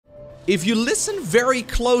if you listen very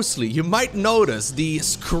closely, you might notice the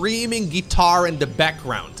screaming guitar in the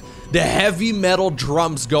background. The heavy metal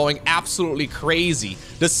drums going absolutely crazy.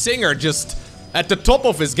 The singer just at the top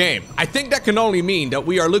of his game. I think that can only mean that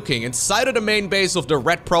we are looking inside of the main base of the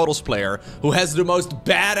red Protoss player who has the most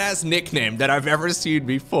badass nickname that I've ever seen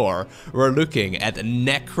before. We're looking at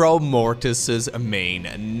Necromortis's main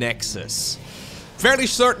nexus. Fairly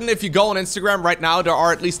certain if you go on Instagram right now, there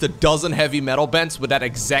are at least a dozen heavy metal bands with that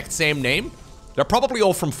exact same name. They're probably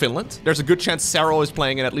all from Finland. There's a good chance Sero is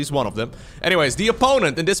playing in at least one of them. Anyways, the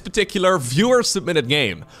opponent in this particular viewer-submitted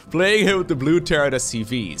game, playing here with the blue Terran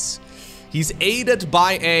CVs. He's aided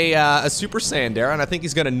by a Super Saiyan there, and I think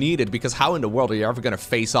he's gonna need it, because how in the world are you ever gonna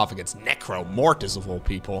face off against Necromortis of all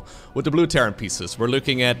people with the blue Terran pieces? We're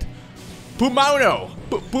looking at Puma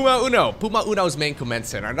Uno's main command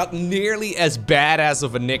center. Not nearly as badass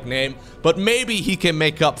of a nickname, but maybe he can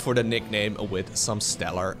make up for the nickname with some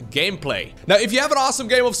stellar gameplay. Now, if you have an awesome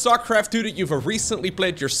game of StarCraft 2 that you've recently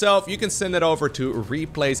played yourself, you can send it over to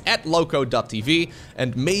replays@LowkoTV,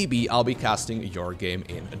 and maybe I'll be casting your game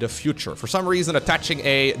in the future. For some reason, attaching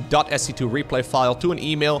a .sc2 replay file to an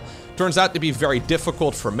email turns out to be very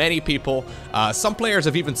difficult for many people. Some players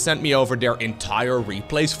have even sent me over their entire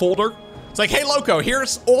replays folder. It's like, hey Lowko,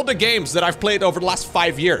 here's all the games that I've played over the last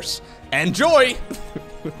 5 years. Enjoy!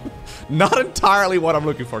 Not entirely what I'm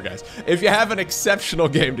looking for, guys. If you have an exceptional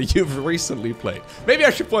game that you've recently played, maybe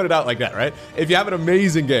I should point it out like that, right? If you have an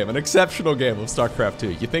amazing game, an exceptional game of StarCraft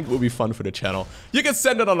 2, you think will be fun for the channel, you can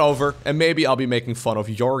send it on over, and maybe I'll be making fun of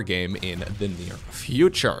your game in the near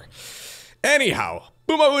future. Anyhow,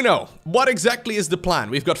 Puma Uno, what exactly is the plan?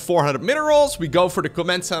 We've got 400 minerals, we go for the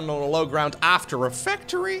command center on the low ground after a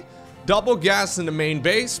factory. Double gas in the main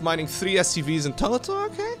base, mining 3 SCVs in total,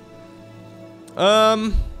 okay. Are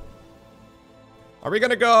we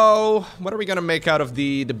gonna go... What are we gonna make out of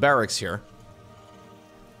the barracks here?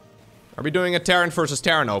 Are we doing a Terran versus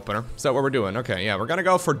Terran opener? Is that what we're doing? Okay, yeah, we're gonna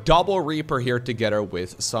go for double Reaper here together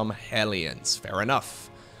with some Hellions. Fair enough.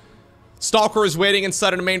 Stalker is waiting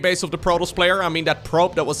inside of the main base of the Protoss player. I mean, that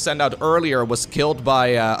probe that was sent out earlier was killed by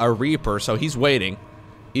a Reaper, so he's waiting.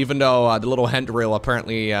 Even though the little handrail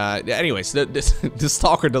apparently... anyways, the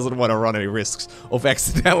Stalker doesn't want to run any risks of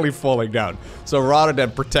accidentally falling down. So rather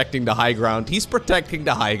than protecting the high ground, he's protecting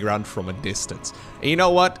the high ground from a distance. And you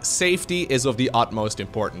know what? Safety is of the utmost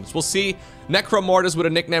importance. We'll see. Necromortis with a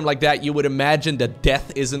nickname like that, you would imagine that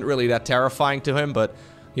death isn't really that terrifying to him, but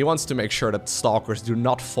he wants to make sure that Stalkers do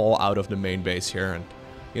not fall out of the main base here. And,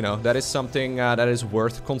 you know, that is something that is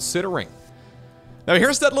worth considering. Now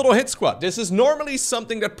here's that little hit squad. This is normally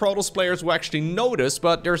something that Protoss players will actually notice,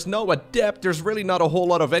 but there's no adept, there's really not a whole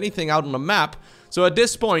lot of anything out on the map. So at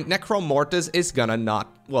this point, Necromortis is gonna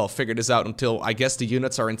not, well, figure this out until, I guess, the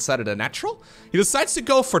units are inside of the natural. He decides to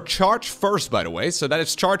go for charge first, by the way, so that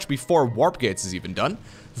is charge before warp gates is even done.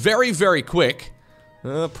 Very, very quick.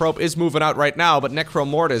 Probe is moving out right now, but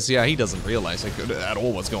Necromortis, yeah, he doesn't realize at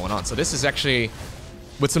all what's going on. So this is actually...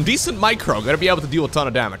 with some decent micro, gonna be able to deal a ton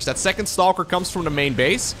of damage. That second Stalker comes from the main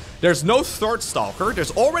base. There's no third Stalker.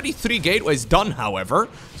 There's already 3 gateways done, however.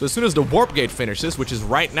 So as soon as the warp gate finishes, which is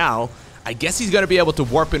right now, I guess he's gonna be able to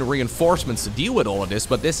warp in reinforcements to deal with all of this,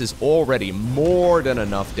 but this is already more than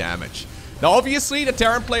enough damage. Now, obviously, the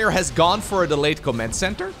Terran player has gone for a delayed command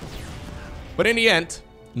center, but in the end,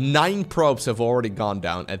 9 probes have already gone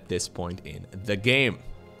down at this point in the game.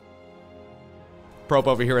 Probe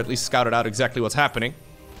over here at least scouted out exactly what's happening.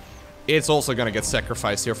 It's also gonna get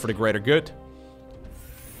sacrificed here for the greater good.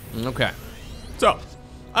 Okay. So,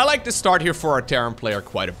 I like to start here for our Terran player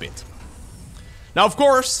quite a bit. Now, of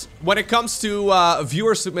course, when it comes to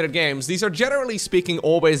viewer-submitted games, these are generally speaking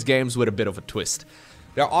always games with a bit of a twist.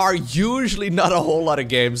 There are usually not a whole lot of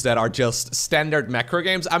games that are just standard macro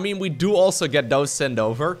games. I mean, we do also get those sent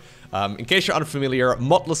over. In case you're unfamiliar,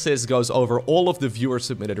 Mothership goes over all of the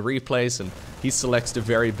viewer-submitted replays, and he selects the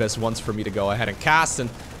very best ones for me to go ahead and cast. And,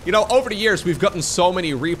 you know, over the years, we've gotten so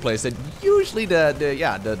many replays that usually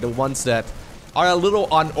the ones that are a little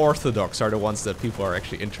unorthodox are the ones that people are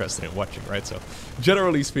actually interested in watching, right? So,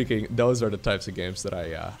 generally speaking, those are the types of games that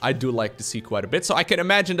I do like to see quite a bit. So I can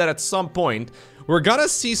imagine that at some point, we're gonna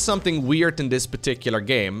see something weird in this particular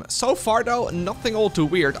game. So far, though, nothing all too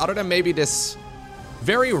weird, other than maybe this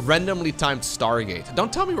very randomly timed Stargate.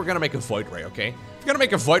 Don't tell me we're gonna make a Void Ray, okay? If you're gonna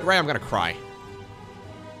make a Void Ray, I'm gonna cry.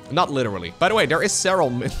 Not literally. By the way, there is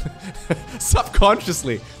Cyril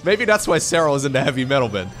subconsciously. Maybe that's why Cyril is in the heavy metal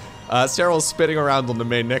bin. Cyril's spinning around on the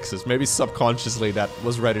main nexus. Maybe subconsciously that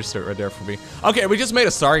was registered right there for me. Okay, we just made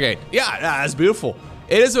a Stargate. Yeah, that's beautiful.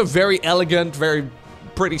 It is a very elegant, very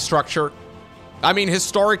pretty structure. I mean,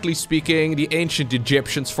 historically speaking, the ancient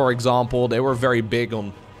Egyptians, for example, they were very big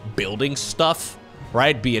on building stuff,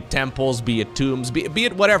 right? Be it temples, be it tombs, be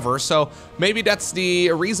it whatever. So maybe that's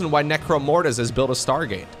the reason why Necromortis has built a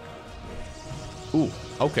Stargate. Ooh,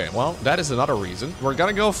 okay, well, that is another reason. We're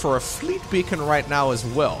gonna go for a fleet beacon right now as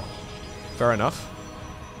well. Fair enough.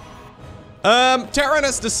 Terran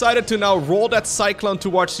has decided to now roll that Cyclone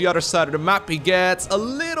towards the other side of the map. He gets a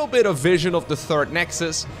little bit of vision of the third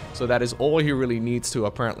Nexus, so that is all he really needs to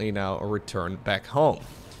apparently now return back home.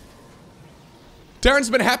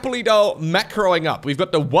 Terran's been happily, though, macroing up. We've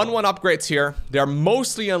got the 1-1 upgrades here. They're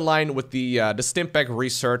mostly in line with the Stimpack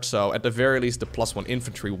research, so at the very least, the +1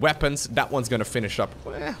 infantry weapons. That one's gonna finish up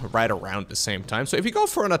right around the same time. So if you go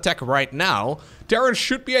for an attack right now, Terran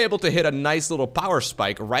should be able to hit a nice little power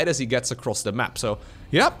spike right as he gets across the map. So,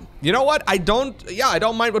 yep, you know what? I don't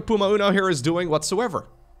mind what Puma Uno here is doing whatsoever.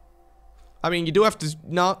 I mean, you do have to,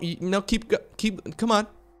 no, come on.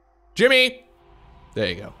 Jimmy! There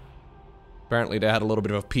you go. Apparently they had a little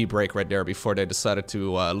bit of a pee break right there before they decided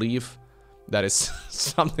to leave. That is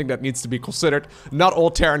something that needs to be considered. Not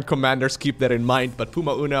all Terran commanders keep that in mind, but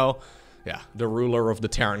Puma Uno, yeah, the ruler of the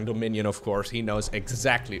Terran Dominion, of course, he knows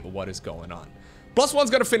exactly what is going on. +1's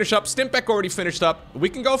gonna finish up. Stimpack already finished up. We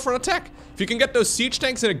can go for an attack. If you can get those siege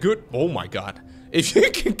tanks in a good... Oh my god. If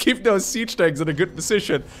you can keep those siege tanks in a good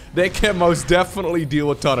position, they can most definitely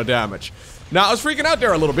deal a ton of damage. Now, I was freaking out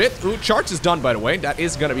there a little bit. Ooh, charge is done, by the way. That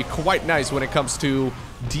is going to be quite nice when it comes to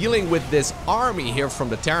dealing with this army here from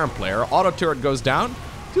the Terran player. Auto turret goes down.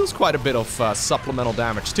 Deals quite a bit of supplemental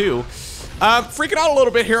damage, too. Freaking out a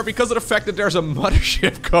little bit here because of the fact that there's a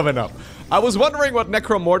Mothership coming up. I was wondering what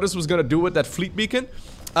Necromortis was going to do with that fleet beacon.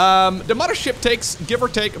 The Mothership takes, give or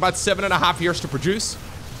take, about 7.5 years to produce.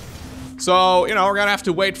 So, you know, we're going to have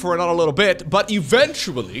to wait for another little bit. But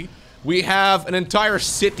eventually... we have an entire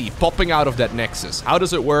city popping out of that Nexus. How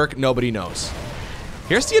does it work? Nobody knows.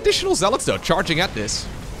 Here's the additional Zealots, though, charging at this.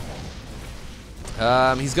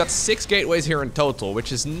 He's got 6 gateways here in total,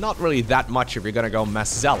 which is not really that much if you're gonna go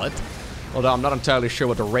mass Zealot. Although I'm not entirely sure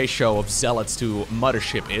what the ratio of Zealots to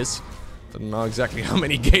Mothership is. Don't know exactly how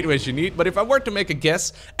many gateways you need, but if I were to make a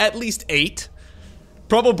guess, at least 8.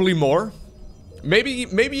 Probably more. Maybe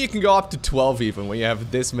you can go up to 12 even when you have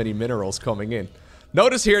this many minerals coming in.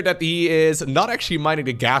 Notice here that he is not actually mining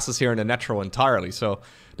the gases here in the Netro entirely, so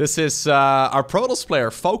this is our Protoss player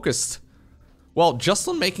focused, well, just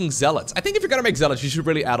on making Zealots. I think if you're gonna make Zealots, you should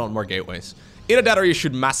really add on more gateways. Either that or you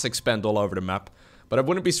should mass expand all over the map. But I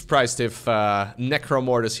wouldn't be surprised if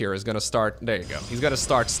Necromortis here is gonna start, there you go, he's gonna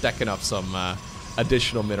start stacking up some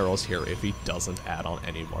additional minerals here if he doesn't add on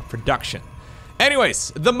any more production.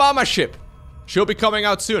 Anyways, the Mama ship, she'll be coming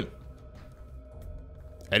out soon.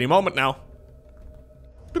 Any moment now.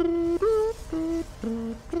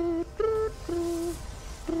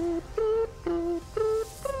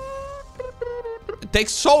 It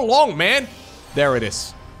takes so long, man. There it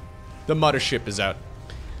is. The Mothership is out.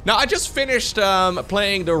 Now, I just finished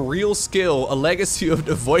playing the Real Skill, A Legacy of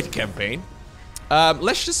the Void campaign.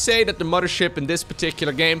 Let's just say that the Mothership in this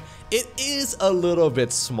particular game, it is a little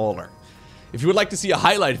bit smaller. If you would like to see a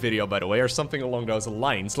highlight video, by the way, or something along those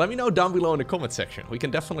lines, let me know down below in the comment section. We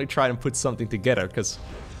can definitely try and put something together, because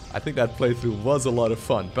I think that playthrough was a lot of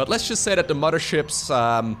fun. But let's just say that the Mothership's,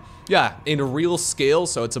 yeah, in real scale,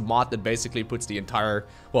 so it's a mod that basically puts the entire,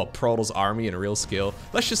 well, Protoss army in real scale.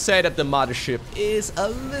 Let's just say that the Mothership is a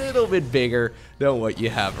little bit bigger than what you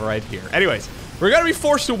have right here. Anyways, we're gonna be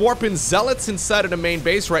forced to warp in Zealots inside of the main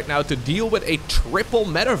base right now to deal with a triple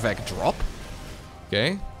medevac drop.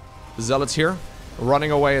 Okay. The Zealots here,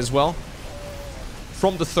 running away as well.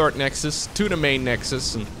 From the third Nexus to the main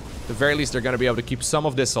Nexus, and at the very least they're gonna be able to keep some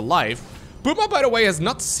of this alive. Puma, by the way, has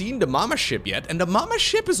not seen the Mama ship yet, and the Mama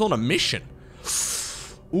ship is on a mission.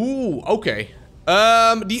 Ooh, okay.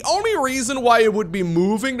 The only reason why it would be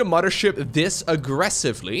moving the Mothership this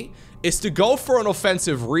aggressively is to go for an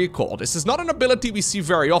offensive recall. This is not an ability we see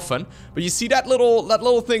very often, but you see that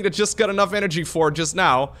little thing that just got enough energy for just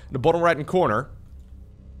now, in the bottom right-hand corner.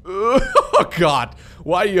 Oh god,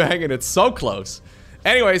 why are you hanging it so close?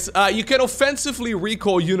 Anyways, you can offensively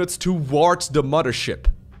recall units towards the Mothership.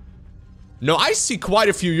 No, I see quite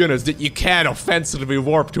a few units that you can offensively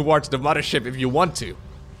warp towards the Mothership if you want to.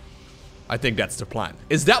 I think that's the plan.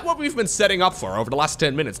 Is that what we've been setting up for over the last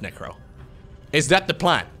 10 minutes, Necro? Is that the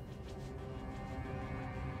plan?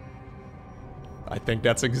 I think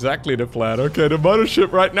that's exactly the plan. Okay, the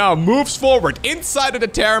Mothership right now moves forward inside of the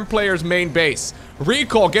Terran player's main base.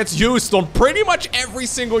 Recall gets used on pretty much every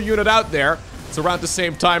single unit out there. It's around the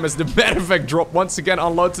same time as the medevac drop once again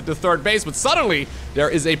unloads at the third base, but suddenly there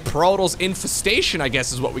is a Protoss infestation, I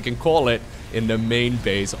guess is what we can call it, in the main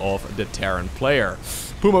base of the Terran player.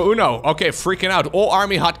 Puma Uno, okay, freaking out. All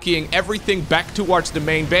army hotkeying everything back towards the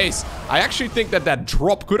main base. I actually think that that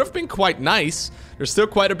drop could have been quite nice. There's still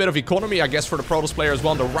quite a bit of economy, I guess, for the Protoss player as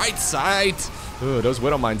well on the right side. Ooh, those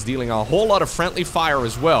Widow Mines dealing a whole lot of friendly fire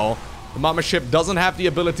as well. The Mothership doesn't have the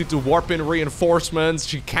ability to warp in reinforcements.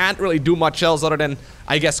 She can't really do much else other than,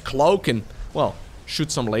 I guess, cloak and, well,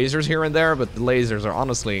 shoot some lasers here and there, but the lasers are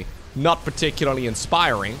honestly not particularly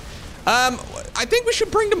inspiring. I think we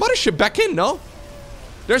should bring the Mothership back in, no?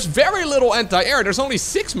 There's very little anti-air. There's only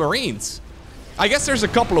 6 Marines. I guess there's a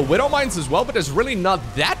couple of Widow Mines as well, but there's really not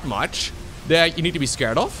that much that you need to be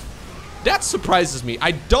scared of. That surprises me.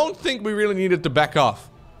 I don't think we really needed to back off.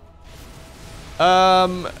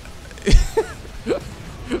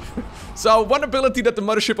 So one ability that the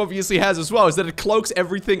Mothership obviously has as well is that it cloaks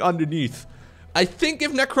everything underneath. I think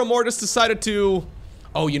if Necromortis decided to...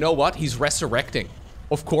 Oh, you know what? He's resurrecting.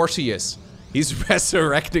 Of course he is. He's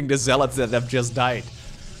resurrecting the Zealots that have just died.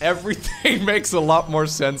 Everything makes a lot more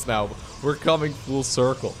sense now. We're coming full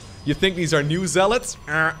circle. You think these are new Zealots?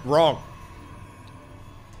 Wrong.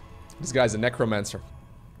 This guy's a Necromancer.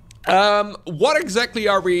 What exactly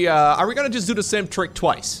are we gonna just do the same trick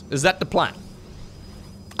twice? Is that the plan?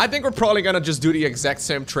 I think we're probably gonna just do the exact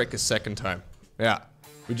same trick a second time. Yeah.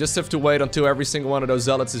 We just have to wait until every single one of those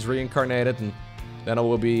Zealots is reincarnated, and then it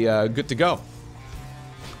will be good to go.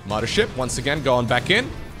 Mothership, once again, going back in.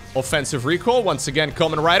 Offensive recall, once again,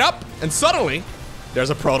 coming right up. And suddenly, there's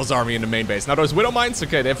a Protoss army in the main base. Now, those Widow Mines,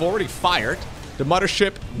 okay, they've already fired. The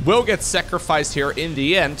Mothership will get sacrificed here in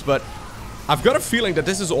the end, but I've got a feeling that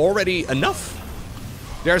this is already enough.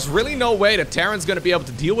 There's really no way that Terran's gonna be able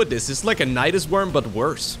to deal with this. It's like a Nidus Worm, but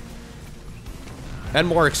worse. And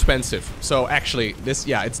more expensive. So, actually, this,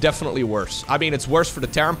 yeah, it's definitely worse. I mean, it's worse for the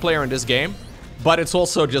Terran player in this game, but it's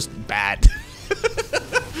also just bad.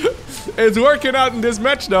 It's working out in this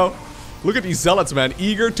match, though. Look at these Zealots, man.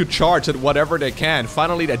 Eager to charge at whatever they can.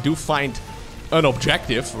 Finally, they do find an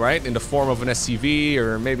objective, right? In the form of an SCV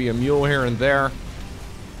or maybe a mule here and there.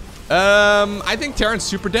 I think Terran's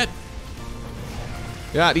super dead.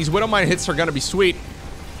 Yeah, these Widow Mine hits are gonna be sweet.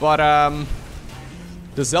 But,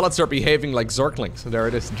 the Zealots are behaving like Zerglings. So there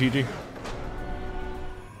it is. GG.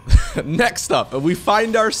 Next up, we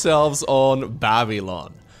find ourselves on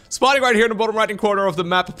Babylon. Spawning right here in the bottom right-hand corner of the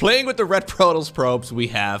map, playing with the red Protoss probes, we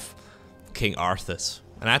have King Arthas.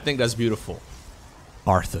 And I think that's beautiful.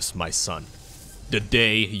 Arthas, my son. The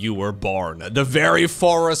day you were born. The very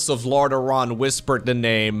forests of Lordaeron whispered the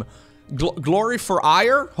name. Glory for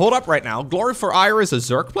Ire? Hold up right now. Glory for Ire is a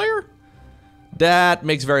Zerg player? That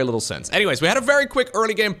makes very little sense. Anyways, we had a very quick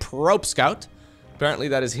early game probe scout. Apparently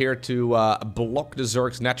that is here to block the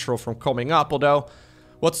Zerg's natural from coming up, although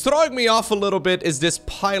what's throwing me off a little bit is this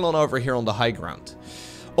pylon over here on the high ground.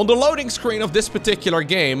 On the loading screen of this particular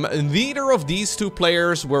game, neither of these two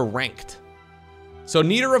players were ranked. So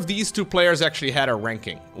neither of these two players actually had a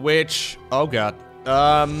ranking, which, oh god,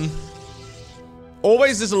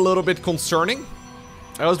 always is a little bit concerning.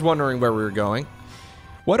 I was wondering where we were going.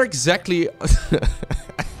 What exactly...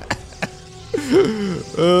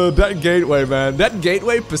 that gateway, man. That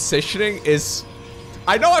gateway positioning is...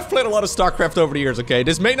 I know I've played a lot of StarCraft over the years, okay?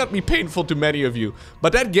 This may not be painful to many of you,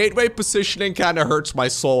 but that gateway positioning kind of hurts my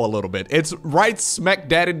soul a little bit. It's right smack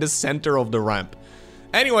dead in the center of the ramp.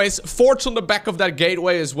 Anyways, forts on the back of that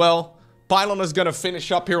gateway as well. Pylon is gonna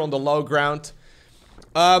finish up here on the low ground.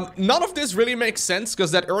 None of this really makes sense,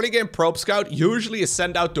 because that early game probe scout usually is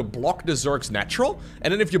sent out to block the Zerg's natural,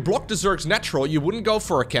 and then if you block the Zerg's natural, you wouldn't go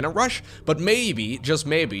for a cannon rush, but maybe, just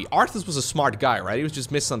maybe, Arthas was a smart guy, right? He was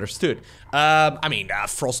just misunderstood. I mean,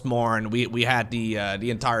 Frostmourne, we had the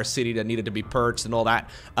entire city that needed to be purged and all that.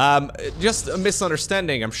 Just a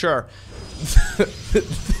misunderstanding, I'm sure. The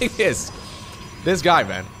thing is, this guy,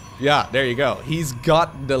 man, yeah, there you go. He's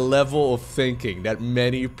got the level of thinking that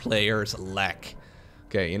many players lack.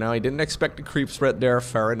 Okay, you know, he didn't expect the creep spread there,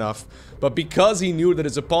 fair enough. But because he knew that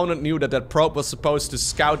his opponent knew that that probe was supposed to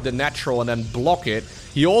scout the natural and then block it,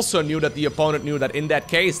 he also knew that the opponent knew that in that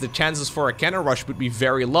case, the chances for a cannon rush would be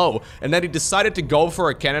very low. And then he decided to go for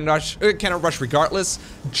a cannon rush regardless,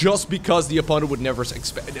 just because the opponent would never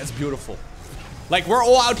expect. That's beautiful. Like, we're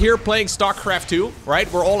all out here playing StarCraft 2,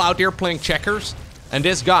 right? We're all out here playing checkers, and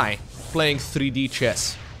this guy playing 3D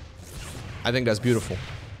chess. I think that's beautiful.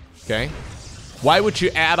 Okay? Why would you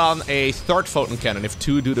add on a third photon cannon if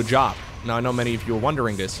 2 do the job? Now, I know many of you are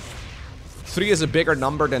wondering this. 3 is a bigger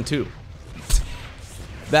number than 2.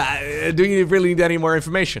 Do you really need any more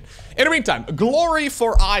information? In the meantime, Glory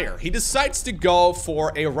for Ire. He decides to go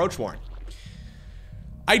for a Roach Warren.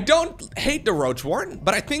 I don't hate the Roach Warren,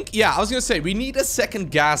 but I think, yeah, I was gonna say, we need a second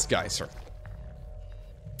gas geyser.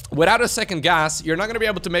 Without a second gas, you're not going to be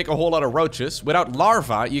able to make a whole lot of roaches. Without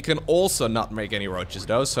larva, you can also not make any roaches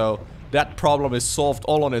though, so that problem is solved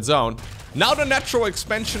all on its own. Now the natural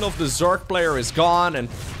expansion of the Zerg player is gone, and,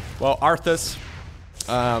 well, Arthas,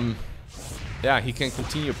 yeah, he can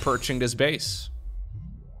continue perching this base.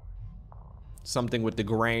 Something with the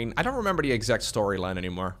grain. I don't remember the exact storyline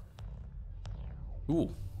anymore.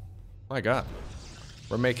 Ooh. My god.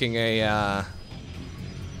 We're making a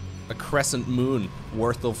crescent moon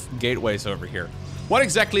worth of gateways over here. What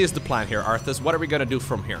exactly is the plan here, Arthas? What are we gonna do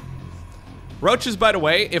from here? Roaches, by the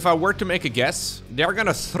way, if I were to make a guess, they're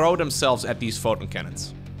gonna throw themselves at these photon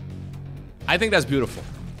cannons. I think that's beautiful.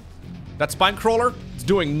 That spine crawler is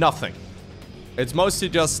doing nothing. It's mostly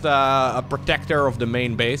just a protector of the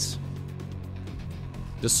main base.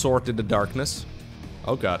 The sword in the darkness.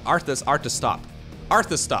 Oh god. Arthas, stop.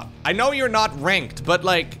 Arthas, stop. I know you're not ranked, but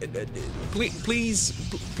like, please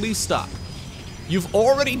stop. You've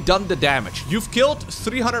already done the damage. You've killed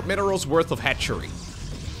 300 minerals worth of hatchery.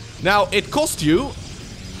 Now, it cost you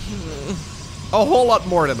a whole lot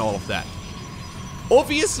more than all of that.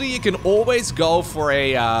 Obviously, you can always go for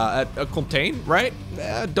a contain, right?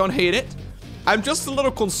 Don't hate it. I'm just a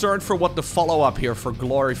little concerned for what the follow-up here for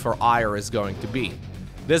Glory for Ire is going to be.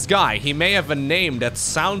 This guy, he may have a name that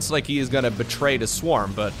sounds like he is gonna betray the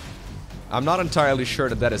swarm, but I'm not entirely sure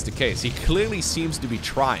that that is the case. He clearly seems to be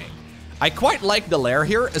trying. I quite like the lair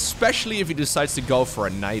here, especially if he decides to go for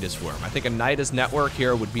a Nidus worm. I think a Nidus network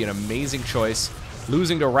here would be an amazing choice.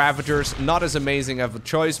 Losing the Ravagers, not as amazing of a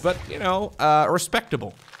choice, but, you know,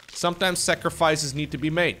 respectable. Sometimes sacrifices need to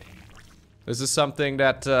be made. This is something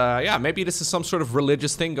that, yeah, maybe this is some sort of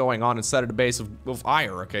religious thing going on inside of the base of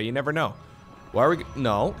Ire, okay? You never know. Why are we...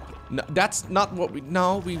 No, that's not what we...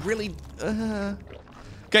 No, we really...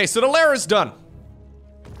 Okay, so the lair is done.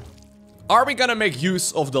 Are we gonna make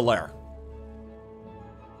use of the lair?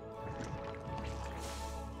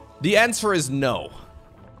 The answer is no.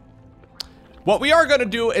 What we are gonna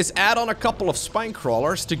do is add on a couple of spine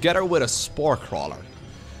crawlers together with a spore crawler.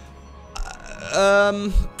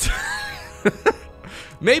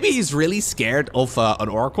 Maybe he's really scared of an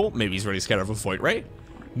oracle. Maybe he's really scared of a void ray.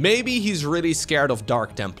 Maybe he's really scared of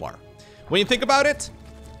Dark Templar. When you think about it,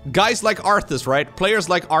 guys like Arthas, right? Players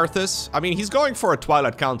like Arthas, I mean, he's going for a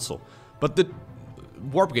Twilight Council, but the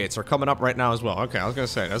warp gates are coming up right now as well. Okay, I was gonna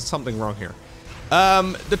say, there's something wrong here.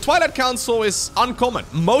 The Twilight Council is uncommon.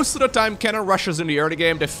 Most of the time, cannon rushers in the early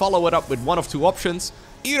game, they follow it up with one of two options,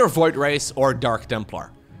 either Void Race or Dark Templar.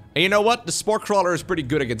 And you know what? The Spore Crawler is pretty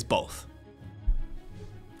good against both.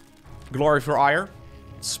 Glory for Ire.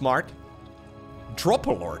 Smart.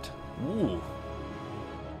 Dropper Lord. Ooh.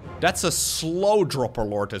 That's a slow Dropper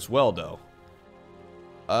Lord as well, though.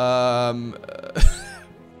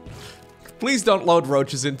 Please don't load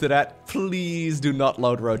roaches into that. Please do not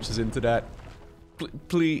load roaches into that.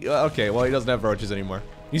 Please. Okay, well, he doesn't have roaches anymore.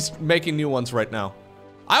 He's making new ones right now.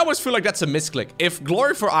 I always feel like that's a misclick. If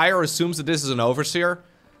Glory for Ire assumes that this is an Overseer,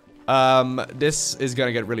 this is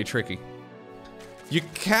gonna get really tricky. You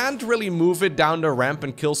can't really move it down the ramp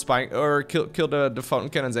and kill spine or kill the fountain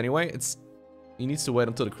cannons anyway. It's he needs to wait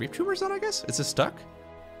until the creep tumor's done, I guess. Is it stuck?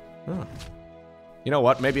 Oh. You know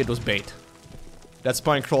what? Maybe it was bait. That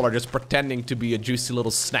spine crawler just pretending to be a juicy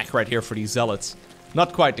little snack right here for these zealots.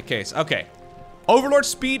 Not quite the case. Okay. Overlord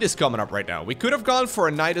speed is coming up right now. We could have gone for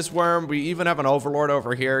a Nidus worm. We even have an Overlord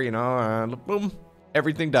over here, you know. Boom.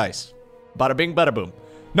 Everything dies. Bada bing, bada boom.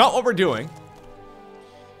 Not what we're doing.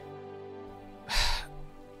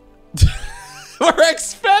 We're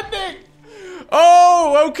expanding!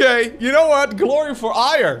 Oh, okay. You know what? Glory for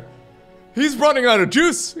Ire. He's running out of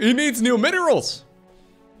juice. He needs new minerals.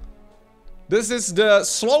 This is the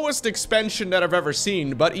slowest expansion that I've ever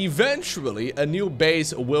seen, but eventually a new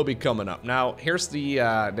base will be coming up. Now, here's the,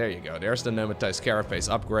 there you go. There's the Nematized Carapace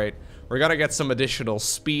upgrade. We're gonna get some additional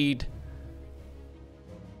speed.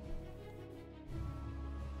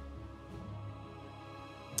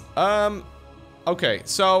 Okay,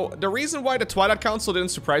 so the reason why the Twilight Council didn't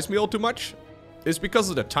surprise me all too much is because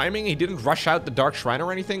of the timing. He didn't rush out the Dark Shrine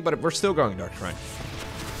or anything, but we're still going Dark Shrine.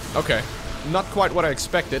 Okay, not quite what I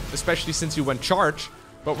expected, especially since you went charge,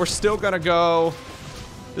 but we're still gonna go...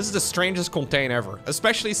 This is the strangest contain ever,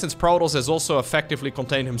 especially since Protoss has also effectively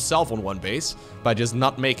contained himself on one base by just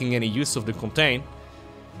not making any use of the contain.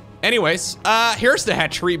 Anyways, here's the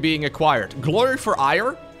hatchery being acquired. Glory for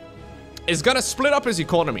Ire is gonna split up his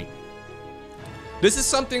economy. This is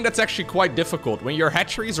something that's actually quite difficult. When your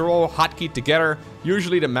hatcheries are all hotkeyed together,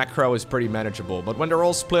 usually the macro is pretty manageable. But when they're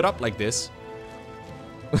all split up like this,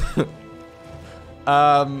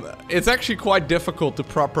 it's actually quite difficult to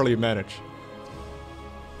properly manage.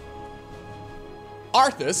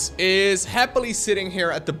 Arthas is happily sitting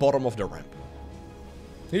here at the bottom of the ramp.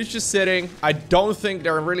 He's just sitting. I don't think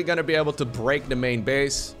they're really going to be able to break the main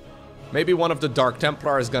base. Maybe one of the Dark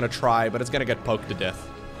Templar is going to try, but it's going to get poked to death.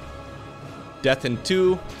 Death in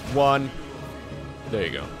 2, 1. There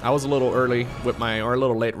you go. I was a little early with my, or a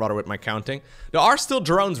little late rather, with my counting. There are still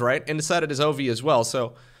drones, right, inside of this OV as well,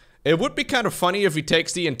 so it would be kind of funny if he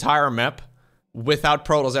takes the entire map without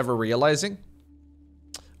Protoss ever realizing.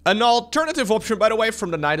 An alternative option, by the way, from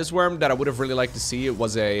the Nidus Worm that I would have really liked to see, it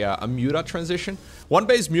was a Muta transition. One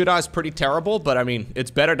base Muta is pretty terrible, but I mean, it's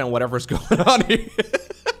better than whatever's going on here.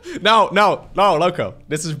 No, Lowko.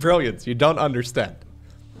 This is brilliant. You don't understand.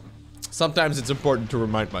 Sometimes it's important to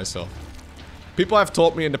remind myself. People have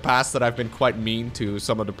told me in the past that I've been quite mean to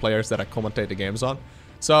some of the players that I commentate the games on.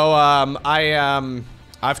 So,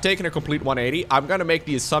 I've taken a complete 180. I'm gonna make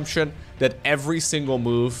the assumption that every single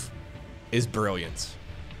move is brilliant.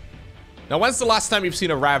 Now, when's the last time you've seen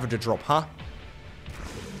a Ravager drop, huh?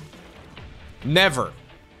 Never.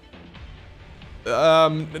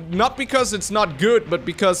 Not because it's not good, but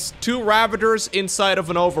because 2 Ravagers inside of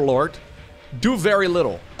an Overlord do very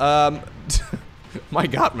little. My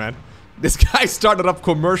god, man. This guy started up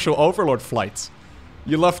commercial Overlord flights.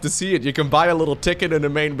 You love to see it. You can buy a little ticket in the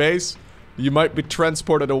main base. You might be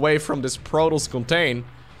transported away from this Protoss contain.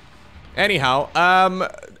 Anyhow,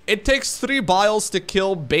 it takes 3 biles to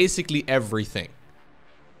kill basically everything.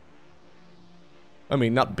 I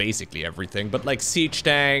mean, not basically everything, but like siege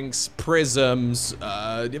tanks, prisms,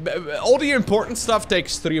 all the important stuff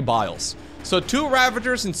takes 3 biles. So 2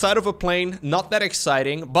 Ravagers inside of a plane, not that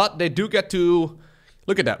exciting, but they do get to...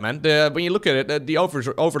 Look at that, man. When you look at it, the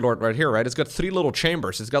Overlord right here, right? It's got 3 little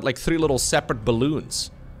chambers. It's got like 3 little separate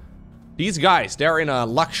balloons. These guys, they're in a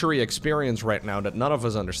luxury experience right now that none of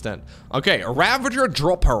us understand. Okay, Ravager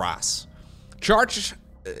drop harass. Charge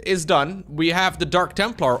is done. We have the Dark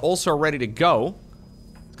Templar also ready to go.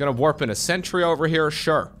 It's gonna warp in a sentry over here,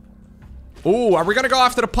 sure. Ooh, are we gonna go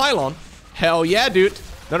after the pylon? Hell yeah, dude.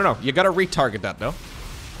 No, you gotta retarget that though.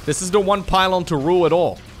 This is the one pylon to rule it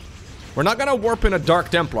all. We're not gonna warp in a Dark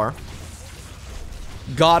Templar.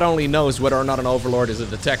 God only knows whether or not an Overlord is a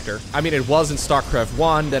detector. I mean, it was in StarCraft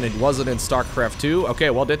 1, then it wasn't in StarCraft 2. Okay,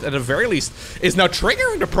 well, that at the very least is now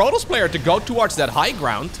triggering the Protoss player to go towards that high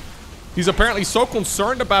ground. He's apparently so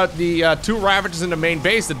concerned about the 2 Ravagers in the main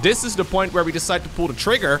base that this is the point where we decide to pull the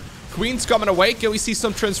trigger. Queen's coming away. Can we see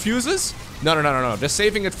some transfuses? No. They're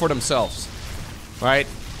saving it for themselves. Right?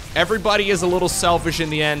 Everybody is a little selfish in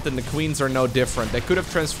the end, and the Queens are no different. They could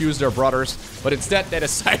have transfused their brothers, but instead they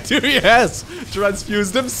decide to, yes,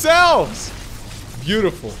 transfuse themselves.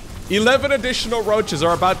 Beautiful. 11 additional roaches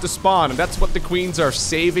are about to spawn, and that's what the Queens are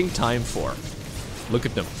saving time for. Look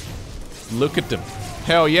at them. Look at them.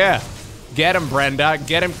 Hell yeah. Get him, Brenda.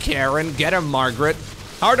 Get him, Karen. Get him, Margaret.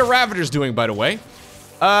 How are the Ravagers doing, by the way?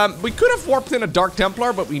 We could have warped in a Dark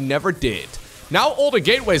Templar, but we never did. Now all the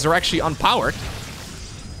gateways are actually unpowered.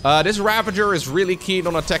 This Ravager is really keen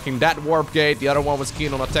on attacking that warp gate. The other one was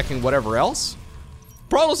keen on attacking whatever else.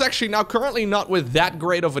 Protoss actually now currently not with that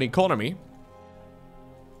great of an economy.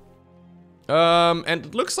 And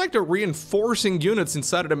it looks like the reinforcing units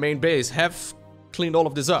inside of the main base have cleaned all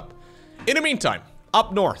of this up. In the meantime,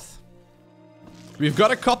 up north, we've got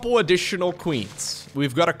a couple additional Queens.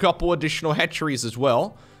 We've got a couple additional hatcheries as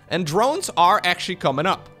well. And drones are actually coming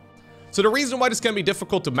up. So the reason why this can be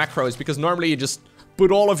difficult to macro is because normally you just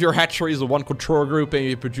put all of your hatcheries in one control group and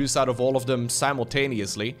you produce out of all of them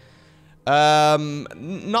simultaneously.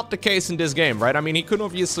 Not the case in this game, right? I mean, he could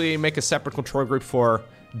obviously make a separate control group for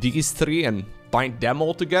these 3 and bind them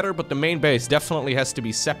all together, but the main base definitely has to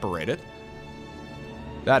be separated.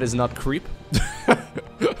 That is not creep.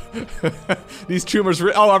 These tumors...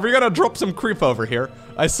 Oh, are we gonna drop some creep over here?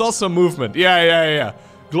 I saw some movement. Yeah.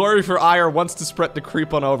 Glory for Ire wants to spread the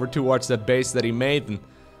creep on over towards that base that he made, and...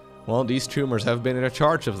 well, these tumors have been in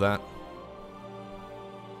charge of that.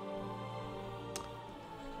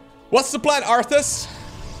 What's the plan, Arthas?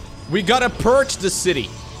 We gotta purge the city.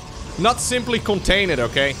 Not simply contain it,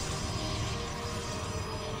 okay?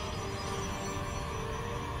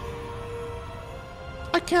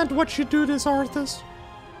 I can't watch you do this, Arthas.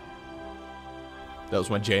 That was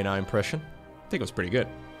my Jaina impression. I think it was pretty good.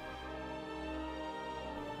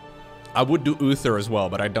 I would do Uther as well,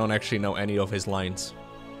 but I don't actually know any of his lines.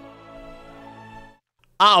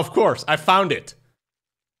 Ah, of course, I found it.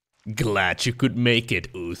 Glad you could make it,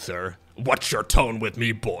 Uther. What's your tone with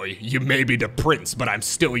me, boy? You may be the prince, but I'm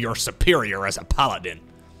still your superior as a paladin.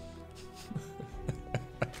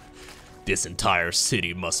 This entire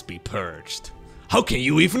city must be purged. How can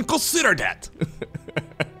you even consider that?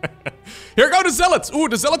 Here go the zealots. Ooh,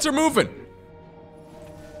 the zealots are moving.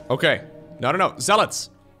 Okay. No. Zealots.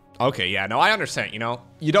 Okay, yeah, no, I understand, you know.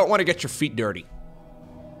 You don't want to get your feet dirty.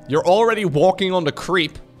 You're already walking on the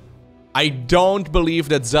creep. I don't believe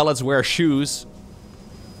that Zealots wear shoes.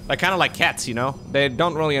 They're kind of like cats, you know? They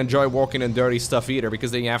don't really enjoy walking in dirty stuff either,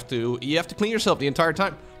 because then you have to clean yourself the entire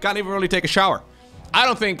time. Can't even really take a shower. I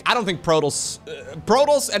don't think Protoss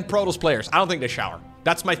and Protoss players, I don't think they shower.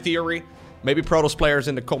 That's my theory. Maybe Protoss players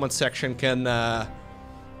in the comment section can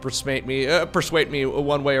persuade me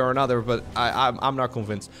one way or another, but I'm not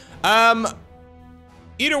convinced.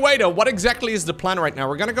 Either way though, what exactly is the plan right now?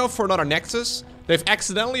 We're gonna go for another Nexus. They've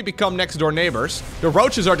accidentally become next door neighbors. The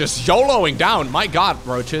roaches are just YOLOing down. My god,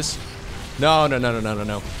 roaches. No.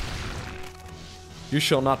 You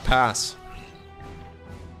shall not pass.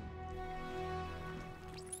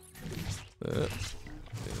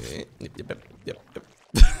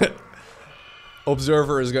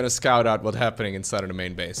 Observer is gonna scout out what's happening inside of the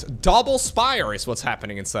main base. Double Spire is what's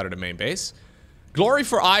happening inside of the main base. Glory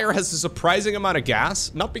for Ire has a surprising amount of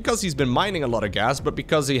gas. Not because he's been mining a lot of gas, but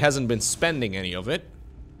because he hasn't been spending any of it.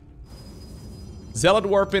 Zealot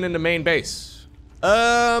Warping in the main base.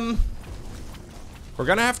 We're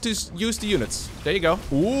gonna have to use the units. There you go.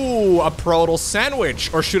 Ooh, a Protoss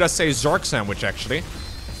sandwich. Or should I say Zerg sandwich, actually.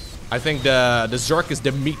 I think the Zerg is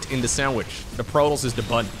the meat in the sandwich. The Protoss is the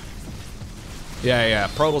bun. Yeah,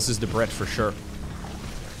 Protoss is the bread for sure.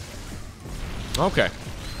 Okay,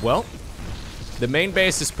 well, the main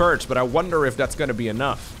base is purged, but I wonder if that's gonna be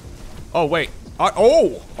enough. Oh, wait.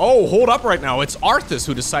 Oh, hold up right now. It's Arthas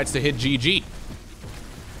who decides to hit GG.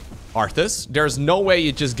 Arthas, there's no way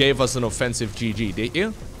you just gave us an offensive GG, did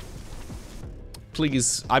you?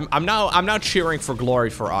 Please, I'm now cheering for Glory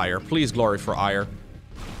for Ire. Please, Glory for Ire.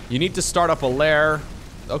 You need to start up a lair.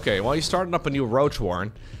 Okay, well, you started up a new Roach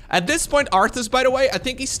Warren. At this point, Arthas, by the way, I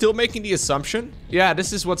think he's still making the assumption. Yeah,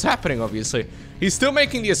 this is what's happening, obviously. He's still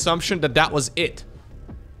making the assumption that that was it.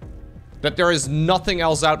 That there is nothing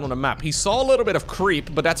else out on the map. He saw a little bit of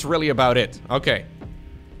creep, but that's really about it. Okay.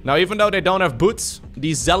 Now, even though they don't have boots,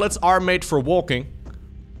 these Zealots are made for walking.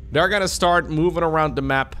 They're gonna start moving around the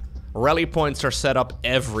map. Rally points are set up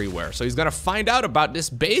everywhere. So he's gonna find out about this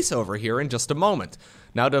base over here in just a moment.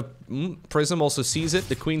 Now the Prism also sees it.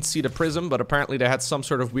 The Queens see the Prism, but apparently they had some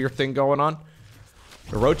sort of weird thing going on.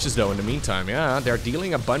 The Roaches, though, in the meantime, yeah, they're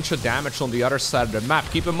dealing a bunch of damage on the other side of the map.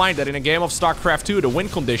 Keep in mind that in a game of StarCraft 2, the win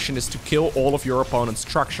condition is to kill all of your opponent's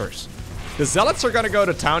structures. The Zealots are gonna go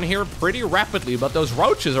to town here pretty rapidly, but those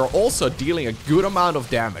Roaches are also dealing a good amount of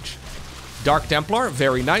damage. Dark Templar,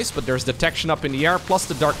 very nice, but there's detection up in the air, plus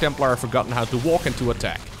the Dark Templar have forgotten how to walk and to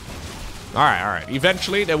attack. Alright.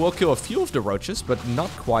 Eventually, they will kill a few of the Roaches, but not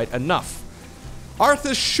quite enough.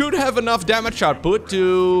 Arthas should have enough damage output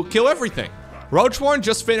to kill everything. Roach Warren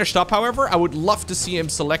just finished up, however. I would love to see him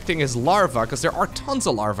selecting his larva, because there are tons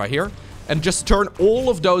of larvae here, and just turn all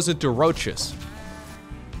of those into Roaches.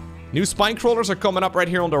 New Spine Crawlers are coming up right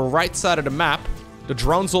here on the right side of the map. The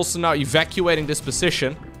drone's also now evacuating this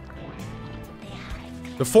position.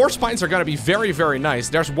 The 4 spines are gonna be very, very nice.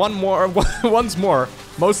 There's once more,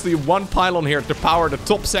 mostly one pylon here to power the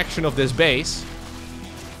top section of this base.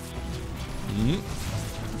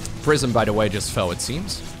 Prism, by the way, just fell, it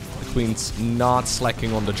seems. The Queen's not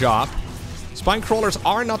slacking on the job. Spine Crawlers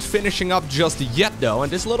are not finishing up just yet, though,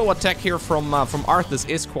 and this little attack here from Arthas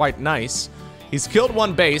is quite nice. He's killed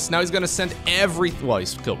one base. Now he's gonna send well,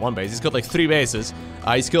 he's killed one base. He's killed like 3 bases.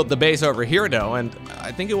 He's killed the base over here, though, and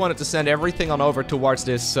I think he wanted to send everything on over towards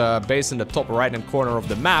this base in the top right-hand corner of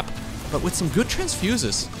the map, but with some good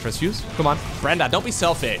transfuses. Transfuse? Come on. Brenda, don't be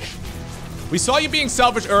selfish. We saw you being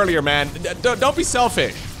selfish earlier, man. Don't be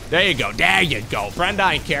selfish. There you go. There you go. Brenda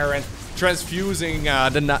and Karen transfusing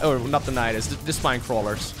not the Nidus, the Spine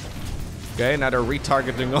Crawlers. Okay, now they're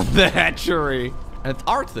retargeting on the hatchery. And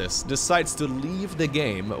Arthas decides to leave the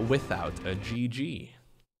game without a GG.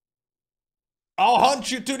 I'll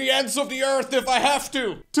hunt you to the ends of the earth if I have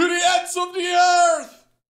to! To the ends of the earth!